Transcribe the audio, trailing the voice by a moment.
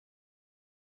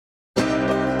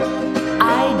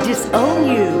disown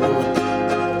you.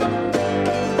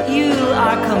 You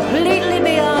are completely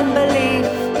beyond belief.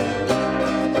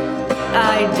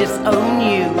 I disown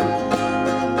you.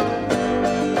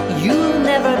 You'll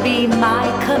never be my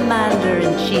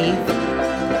commander-in-chief.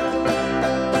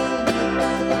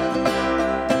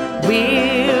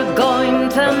 We're going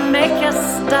to make you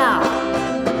stop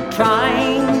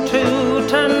trying to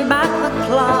turn back the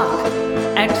clock.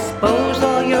 Expose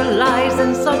all your lies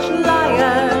and such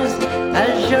liars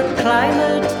as your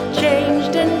climate change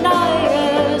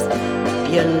deniers.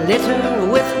 You litter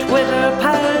with Twitter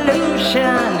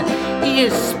pollution. You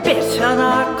spit on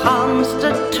our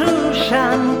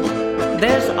Constitution.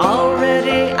 There's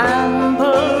already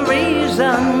ample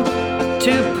reason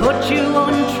to put you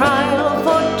on trial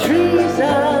for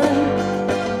treason.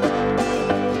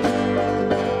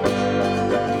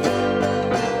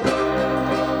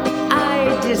 I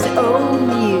disown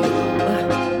you,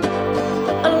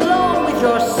 along with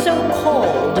your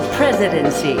so-called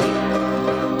presidency.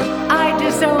 I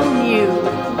disown you.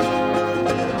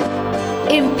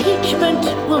 Impeachment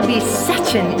will be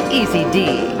such an easy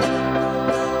deed.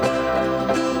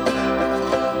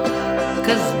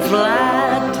 'Cause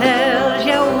Vlad tells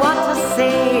you what to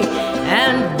say,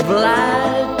 and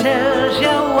Vlad tells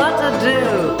you what to do.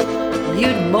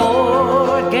 You'd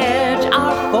mortgage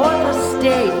our fourth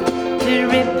estate to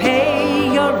repay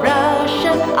your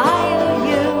Russian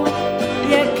IOU.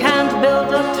 You can't build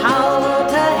a tower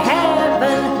to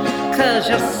heaven, 'cause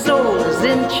your soul's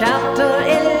in chapter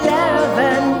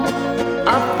 11.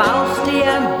 A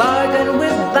Faustian bargain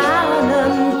with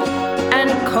Bannon, and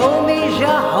Comey's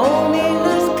your homie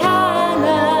who's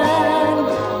canon.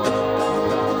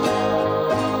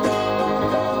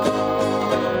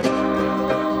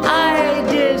 I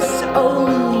disown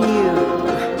you.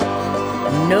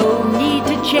 No need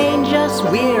to change us,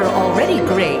 we're already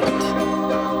great.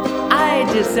 I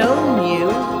disown you.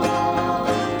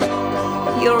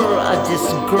 You're a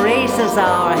disgrace as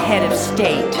our head of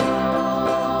state.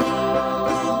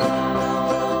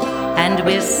 And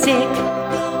we're sick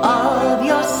of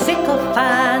your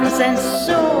sycophants and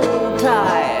so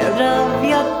tired of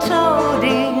your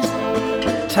toadies,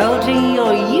 toting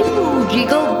your huge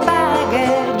ego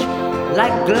baggage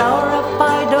like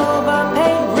glorified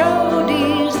overpaid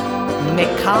roadies.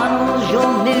 McConnell's your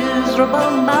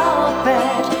miserable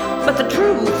muppet, but the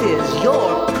truth is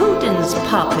you're Putin's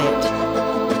puppet.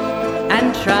 And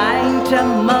trying to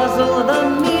muzzle the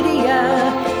media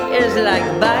is like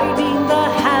biting the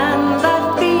hand that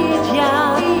feeds ya.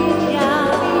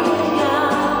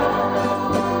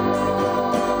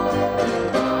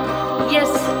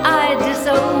 Yes, I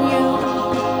disown you.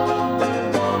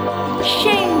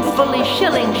 Shamefully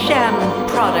shilling sham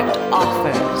product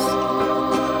offers.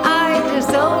 I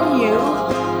disown you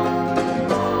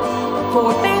for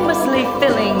famously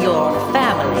filling your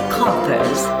family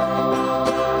coffers.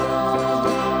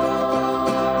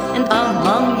 And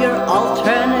among your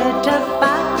alternative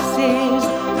faxes,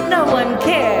 no one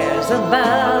cares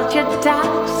about your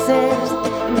taxes.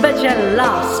 But you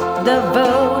lost the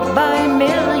vote by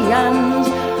millions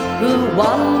who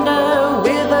wonder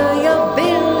whither your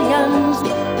billions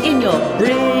in your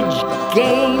bridge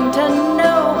game to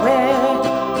nowhere.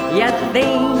 You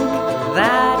think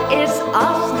that it's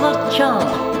us the chump,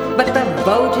 but the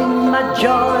voting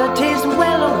majority's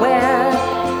well aware.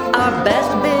 Our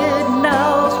best bid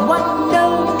knows what no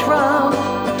Trump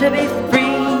to be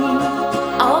free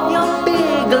of your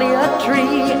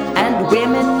bigotry and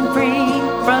women free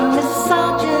from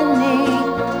misogyny,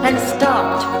 and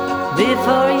stopped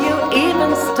before you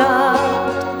even start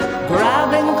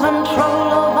grabbing control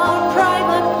of our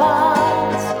private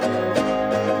parts.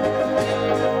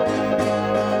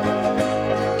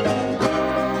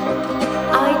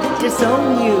 I disown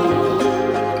you.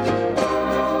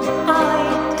 I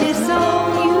disown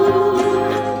you.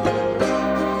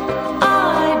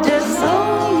 I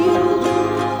disown you.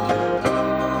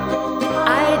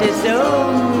 I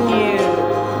disown you.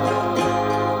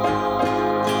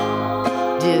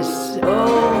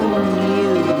 Disown you.